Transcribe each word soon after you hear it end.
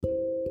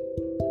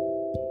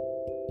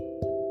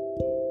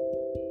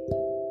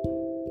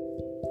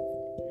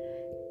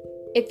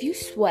If you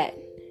sweat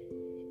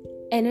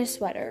in a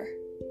sweater,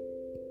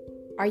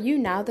 are you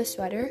now the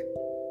sweater?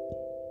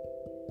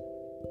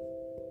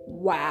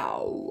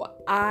 Wow,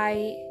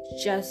 I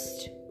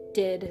just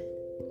did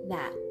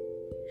that.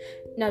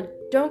 Now,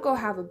 don't go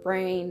have a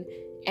brain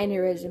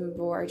aneurysm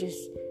or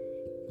just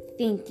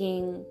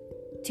thinking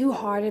too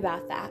hard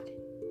about that.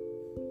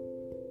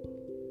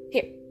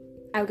 Here,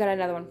 I've got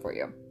another one for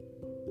you.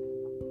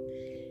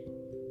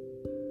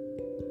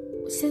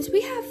 Since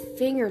we have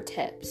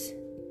fingertips,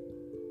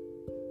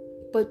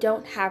 but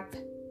don't have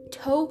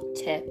toe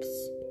tips,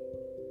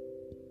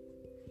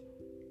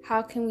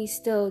 how can we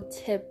still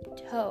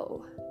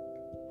tiptoe?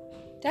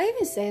 Did I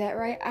even say that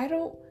right? I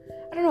don't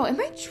know.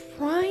 Am I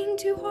trying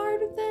too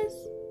hard with this?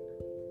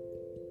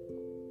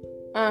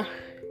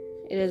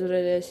 It is what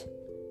it is.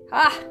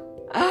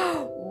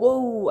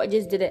 Whoa, I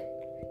just did it.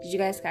 Did you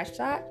guys catch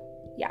that?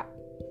 Yeah.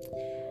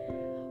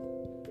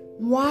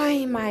 Why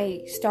am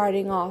I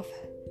starting off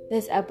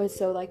this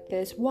episode like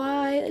this?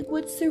 Why? Like,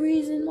 what's the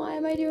reason? Why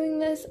am I doing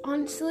this?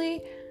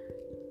 Honestly,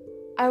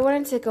 I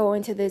wanted to go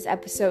into this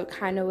episode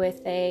kind of with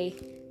a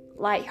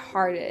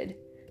lighthearted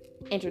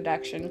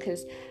introduction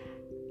because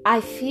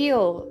I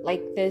feel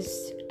like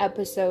this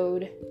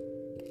episode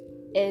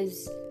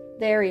is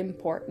very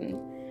important.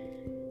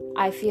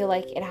 I feel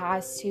like it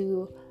has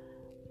to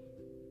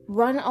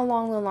run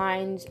along the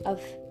lines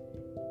of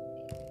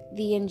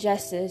the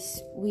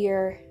injustice we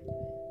are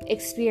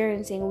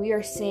experiencing, we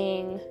are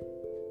seeing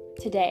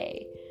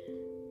today,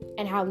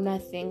 and how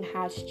nothing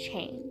has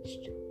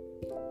changed.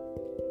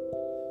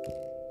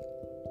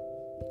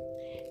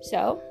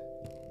 So,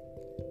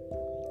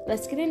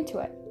 let's get into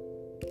it.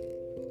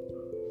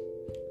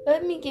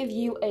 Let me give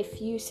you a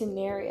few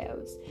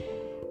scenarios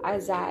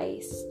as I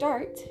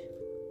start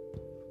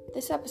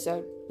this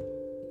episode.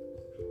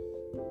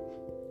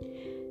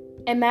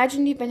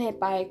 Imagine you've been hit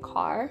by a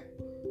car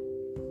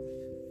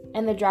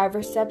and the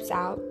driver steps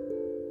out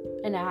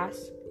and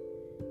asks,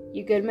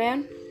 "You good,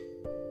 man?"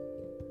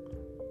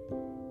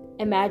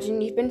 Imagine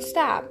you've been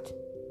stabbed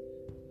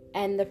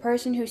and the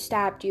person who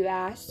stabbed you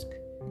asks,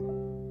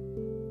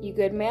 "You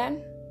good,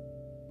 man?"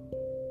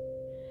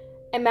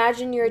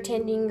 Imagine you're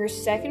attending your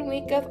second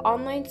week of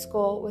online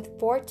school with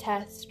 4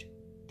 tests,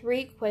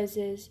 3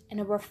 quizzes, and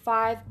over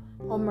 5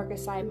 homework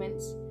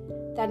assignments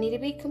that need to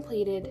be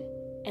completed,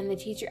 and the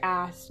teacher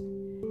asks,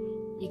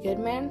 "You good,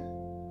 man?"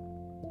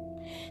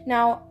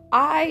 Now,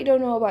 I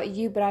don't know about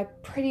you, but I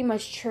pretty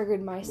much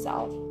triggered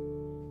myself.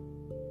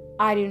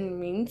 I didn't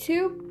mean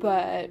to,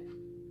 but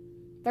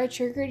if I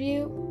triggered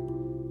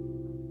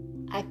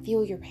you, I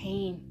feel your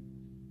pain.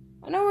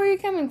 I know where you're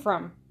coming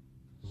from.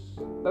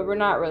 But we're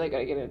not really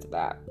going to get into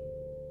that.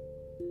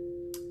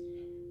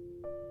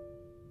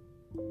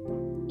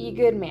 You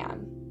good,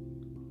 man.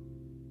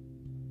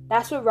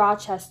 That's what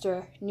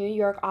Rochester, New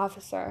York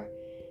officer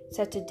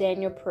said to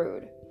Daniel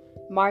Prude,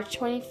 March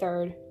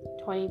 23rd,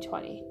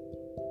 2020.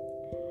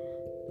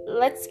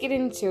 Let's get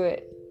into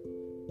it.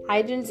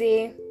 Hi, Gen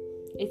Z.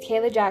 It's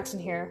Kayla Jackson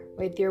here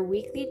with your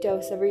weekly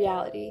dose of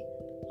reality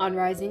on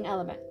Rising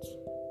Elements.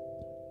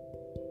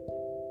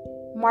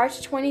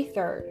 March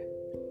 23rd,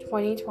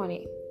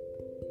 2020.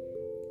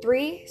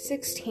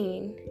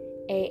 3:16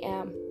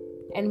 a.m.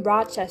 in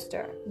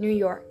Rochester, New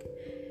York.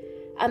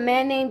 A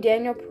man named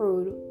Daniel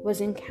Prude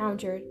was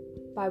encountered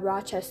by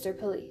Rochester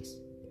police.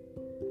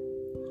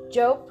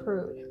 Joe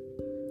Prude,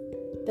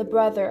 the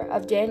brother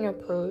of Daniel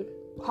Prude,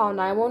 called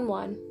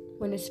 911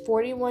 when his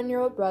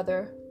 41-year-old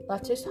brother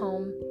left his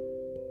home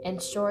in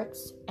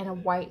shorts and a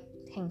white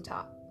tank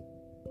top.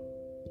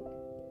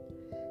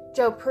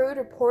 Joe Prude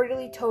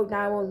reportedly told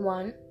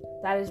 911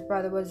 that his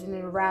brother was in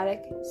an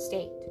erratic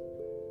state.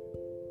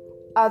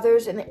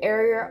 Others in the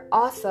area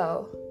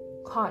also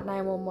called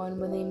 911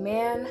 when the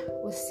man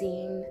was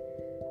seen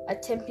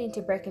attempting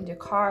to break into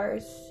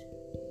cars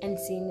and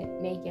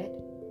seen naked.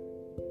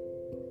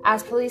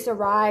 As police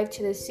arrived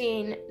to the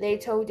scene, they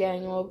told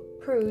Daniel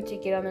Prude to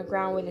get on the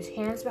ground with his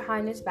hands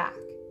behind his back.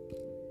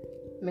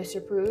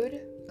 Mr.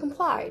 Prude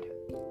complied.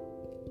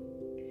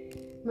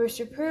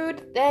 Mr.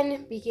 Prude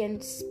then began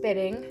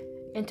spitting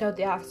and told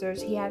the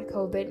officers he had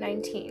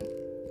COVID-19.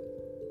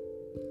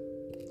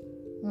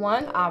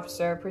 One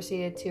officer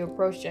proceeded to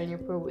approach Daniel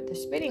Prude with the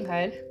spitting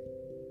hood.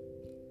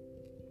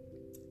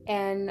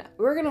 And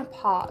we're going to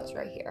pause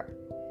right here.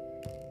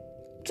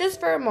 Just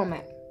for a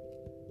moment.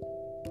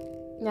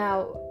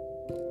 Now,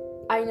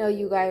 I know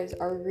you guys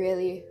are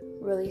really,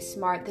 really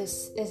smart.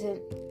 This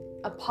isn't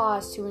a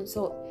pause to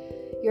insult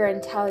your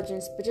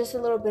intelligence, but just a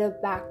little bit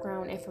of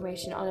background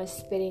information on a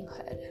spitting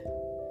hood.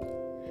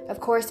 Of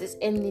course, it's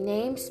in the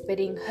name,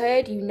 spitting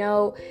hood. You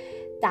know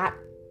that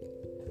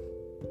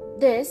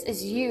this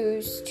is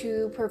used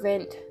to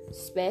prevent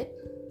spit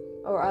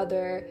or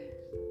other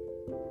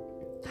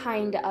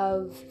kind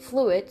of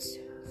fluids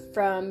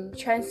from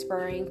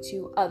transferring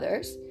to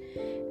others.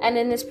 And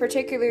in this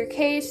particular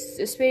case,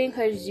 the spitting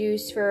hood is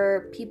used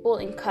for people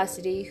in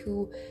custody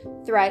who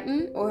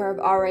threaten or have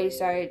already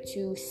started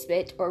to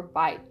spit or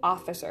bite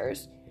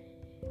officers.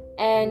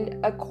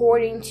 And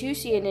according to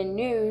CNN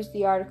News,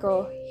 the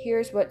article,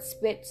 Here's What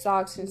Spit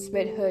Socks and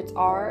Spit Hoods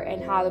Are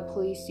and How the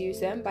Police Use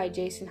Them by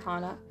Jason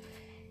Hanna.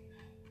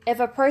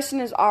 If a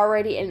person is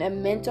already in a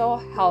mental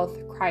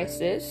health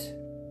crisis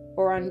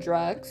or on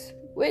drugs,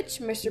 which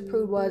Mr.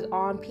 Prude was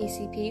on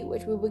PCP,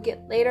 which we will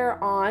get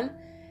later on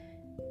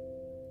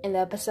in the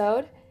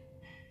episode,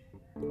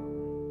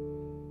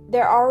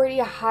 they're already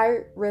a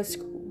high-risk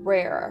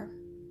wearer.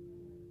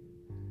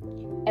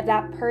 If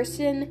that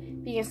person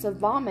begins to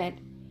vomit,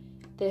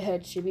 the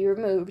hood should be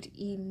removed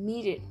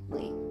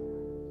immediately.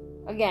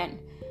 Again,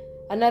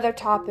 another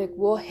topic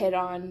we'll hit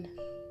on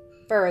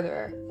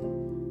further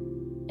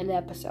in the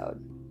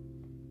episode.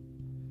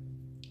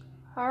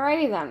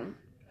 Alrighty then.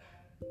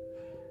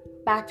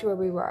 Back to where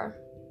we were.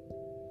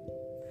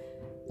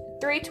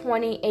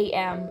 3:20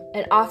 a.m.,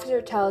 an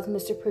officer tells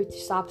Mr. Prude to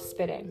stop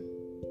spitting.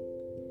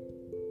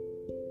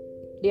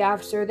 The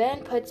officer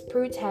then puts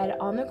Prude's head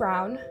on the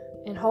ground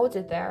and holds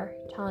it there,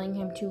 telling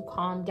him to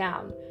calm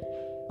down.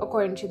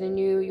 According to the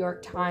New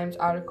York Times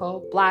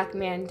article, Black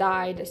Man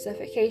Died of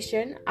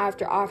Suffocation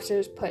After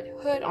Officers Put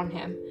Hood on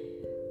Him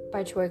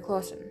by Troy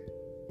Clausen.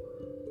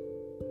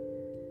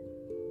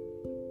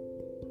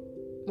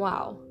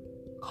 Wow.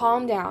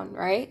 Calm down,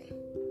 right?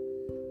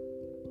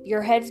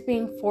 Your head's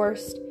being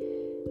forced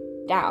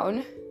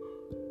down.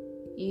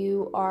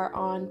 You are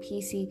on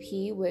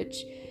PCP,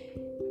 which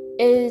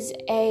is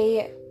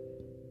a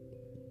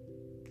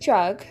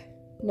drug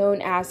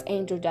known as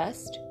angel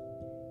dust,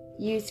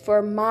 used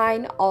for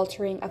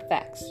mind-altering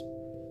effects,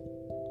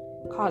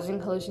 causing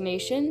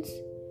hallucinations,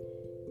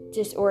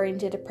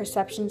 disoriented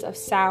perceptions of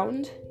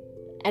sound,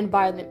 and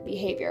violent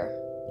behavior.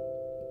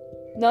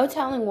 No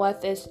telling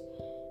what this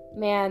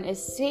man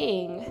is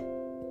seeing.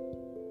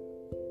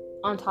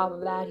 On top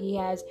of that, he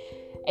has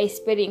a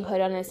spitting hood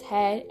on his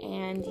head,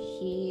 and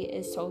he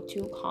is told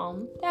to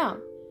calm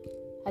down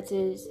as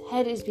his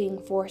head is being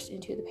forced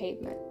into the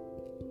pavement.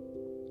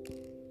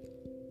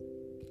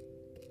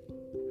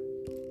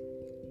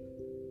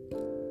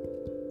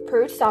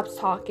 Prude stops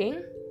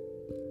talking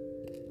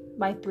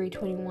by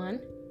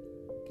 3:21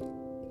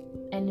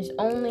 and is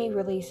only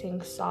releasing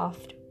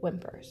soft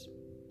whimpers.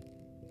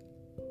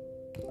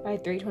 By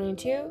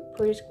 3:22,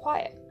 Prude is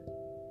quiet.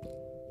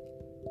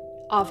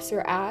 Officer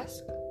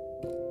asks,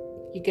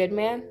 "You good,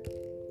 man?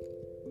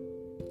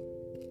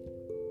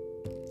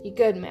 You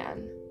good,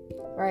 man,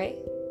 right?"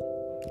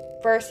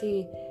 First,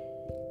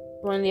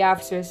 one of the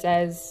officers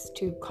says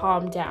to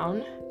calm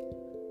down.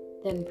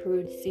 Then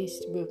Prude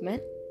ceased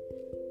movement.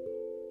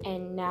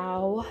 And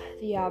now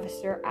the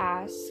officer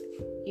asks,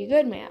 "You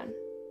good, man?"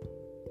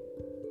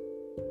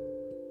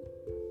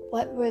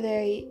 What were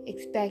they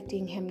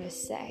expecting him to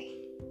say?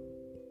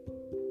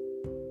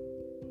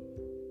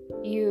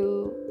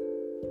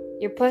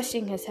 You're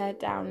pushing his head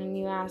down and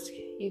you ask,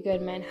 "You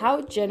good, man?"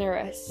 How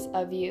generous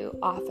of you,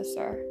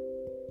 officer.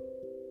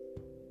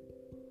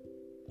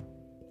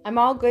 I'm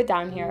all good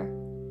down here.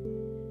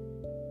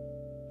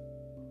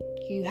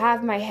 You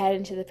have my head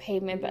into the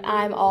pavement, but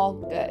I'm all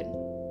good.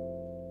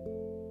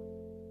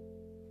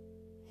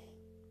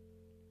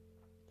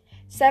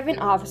 7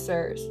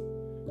 officers.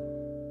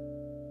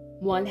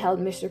 One held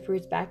Mr.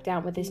 Prude's back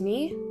down with his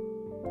knee.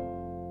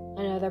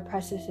 Another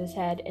presses his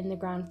head in the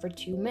ground for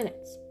 2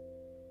 minutes.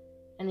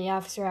 And the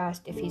officer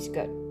asked if he's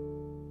good.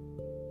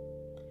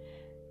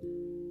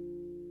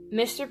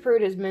 Mr.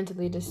 Prude is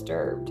mentally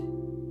disturbed.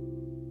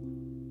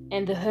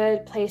 And the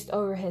hood placed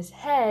over his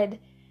head,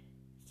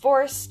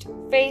 forced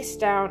face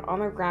down on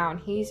the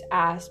ground, he's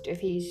asked if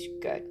he's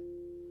good.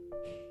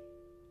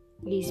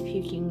 He's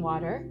puking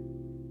water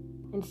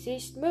and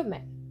ceased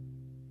movement.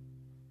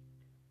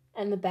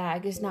 And the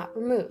bag is not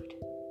removed.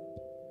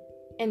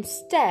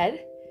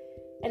 Instead,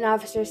 an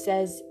officer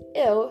says,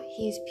 "Ew,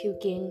 he's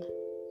puking.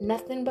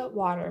 Nothing but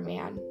water,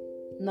 man.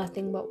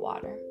 Nothing but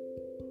water."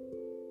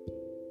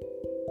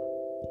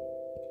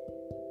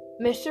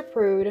 Mr.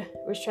 Prude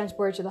was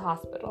transported to the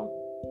hospital,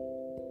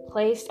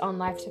 placed on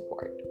life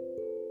support.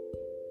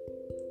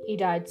 He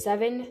died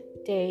 7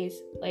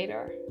 days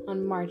later,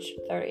 on March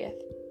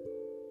 30th.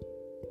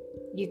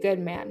 You good,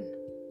 man?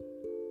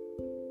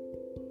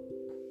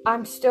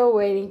 I'm still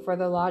waiting for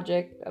the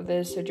logic of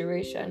this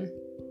situation.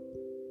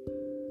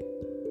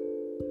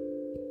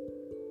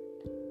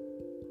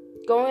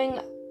 Going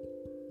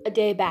a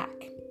day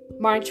back,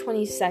 March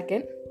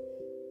 22nd,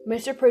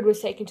 Mr. Prude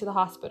was taken to the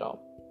hospital,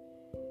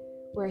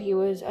 where he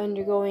was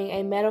undergoing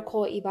a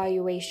medical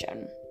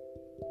evaluation.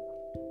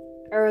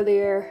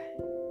 Earlier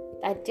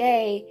that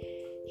day,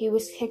 he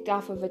was kicked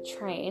off of a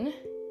train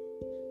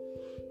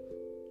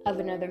of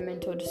another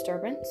mental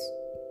disturbance.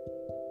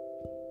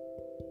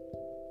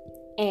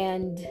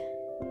 And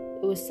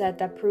it was said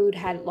that Prude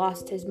had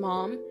lost his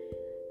mom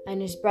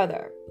and his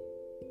brother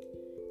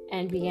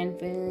and began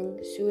feeling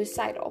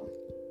suicidal.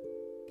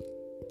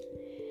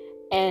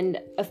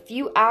 And a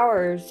few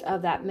hours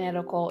of that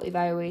medical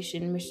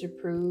evaluation, Mr.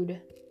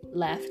 Prude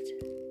left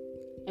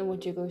and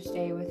went to go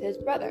stay with his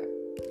brother,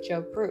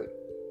 Joe Prude.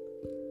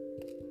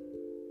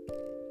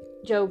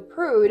 Joe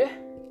Prude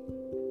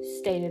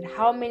stated,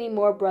 how many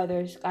more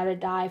brothers gotta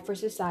die for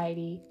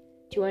society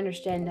to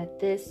understand that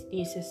this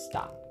needs to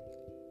stop?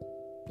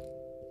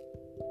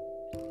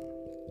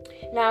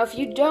 Now, if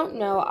you don't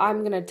know,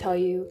 I'm gonna tell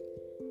you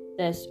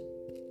this.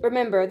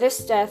 Remember,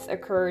 this death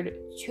occurred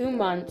 2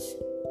 months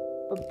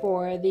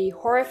before the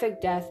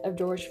horrific death of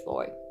George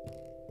Floyd.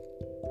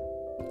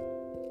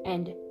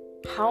 And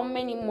how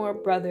many more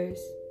brothers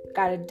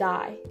gotta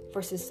die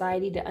for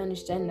society to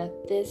understand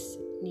that this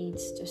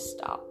needs to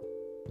stop?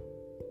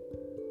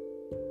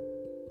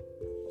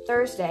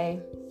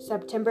 Thursday,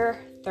 September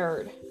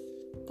 3rd,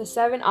 the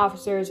 7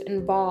 officers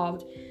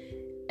involved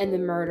in the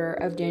murder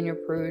of Daniel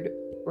Prude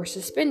were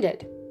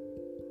suspended.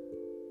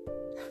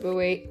 But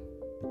wait,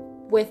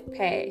 with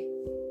pay.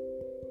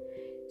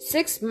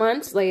 6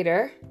 months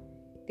later,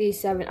 these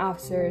 7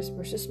 officers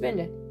were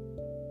suspended.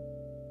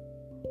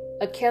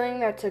 A killing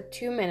that took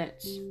 2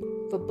 minutes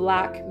of a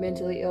black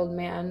mentally ill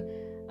man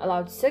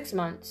allowed 6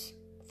 months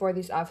before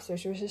these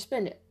officers were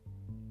suspended.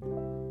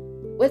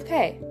 With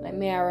pay,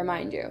 may I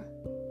remind you.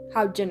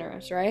 How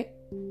generous, right?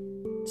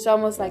 It's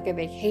almost like a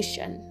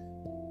vacation.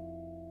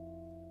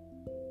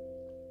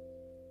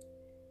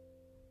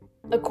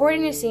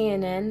 According to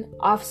CNN,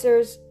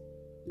 officers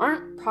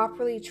aren't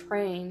properly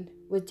trained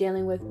with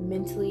dealing with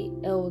mentally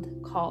ill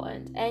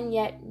call-ins, and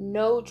yet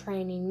no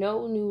training,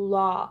 no new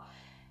law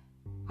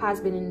has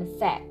been in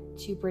effect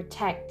to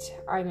protect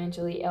our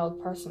mentally ill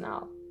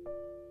personnel.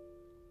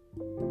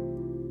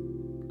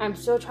 I'm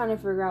still trying to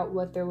figure out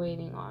what they're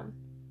waiting on.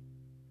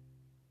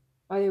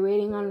 Are they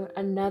waiting on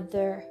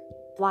another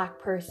black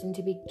person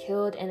to be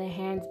killed in the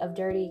hands of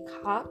dirty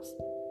cops?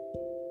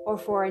 Or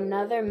for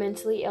another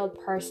mentally ill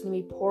person to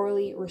be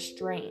poorly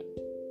restrained?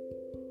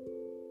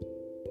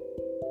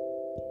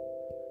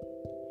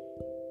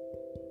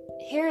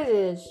 Here it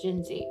is,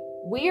 Gen Z.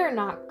 We are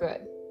not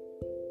good.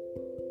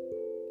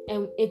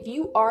 And if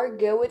you are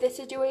good with a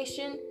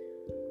situation,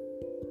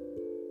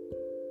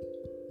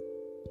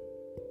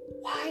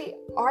 why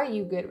are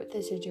you good with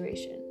this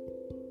situation?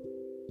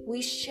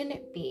 We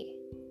shouldn't be.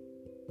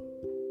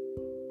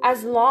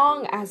 As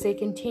long as they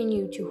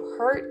continue to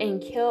hurt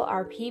and kill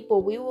our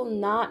people, we will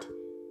not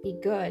be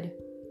good.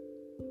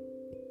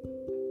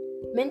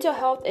 Mental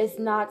health is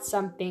not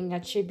something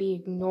that should be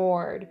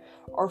ignored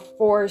or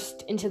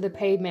forced into the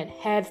pavement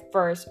head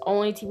first,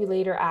 only to be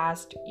later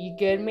asked, "You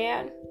good,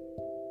 man?"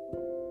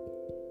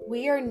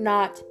 We are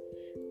not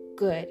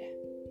good.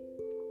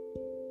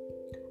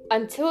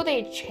 Until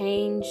they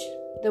change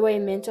the way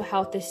mental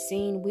health is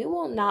seen, we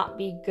will not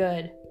be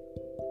good.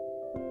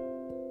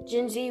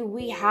 Gen Z,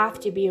 we have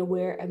to be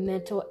aware of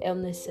mental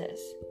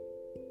illnesses,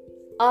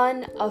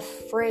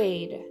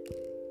 unafraid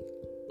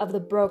of the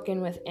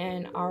broken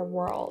within our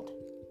world.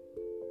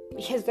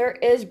 Because there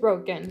is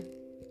broken,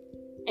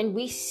 and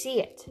we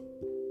see it.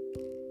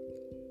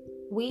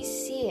 We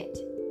see it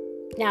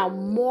now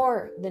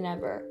more than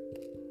ever.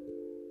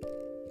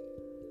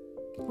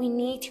 We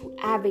need to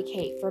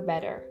advocate for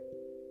better.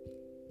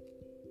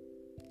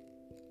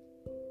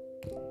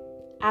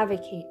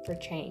 Advocate for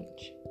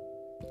change.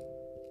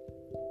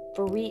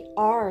 For we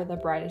are the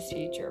brightest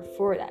future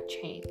for that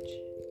change.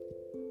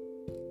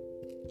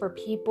 For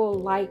people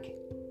like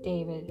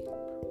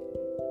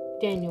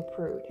Daniel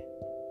Prude.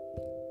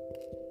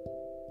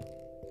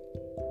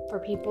 For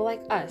people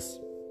like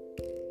us.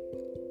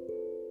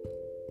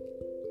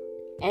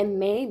 And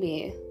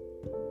maybe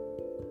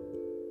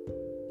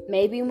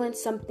when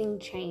something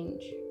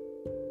changes,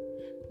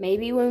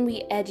 maybe when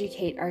we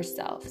educate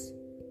ourselves,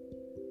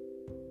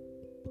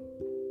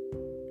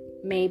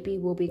 maybe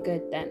we'll be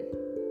good then.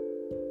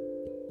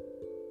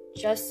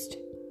 Just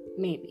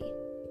maybe.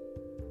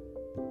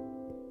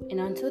 And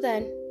until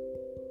then,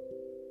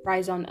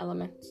 rise on,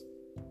 elements.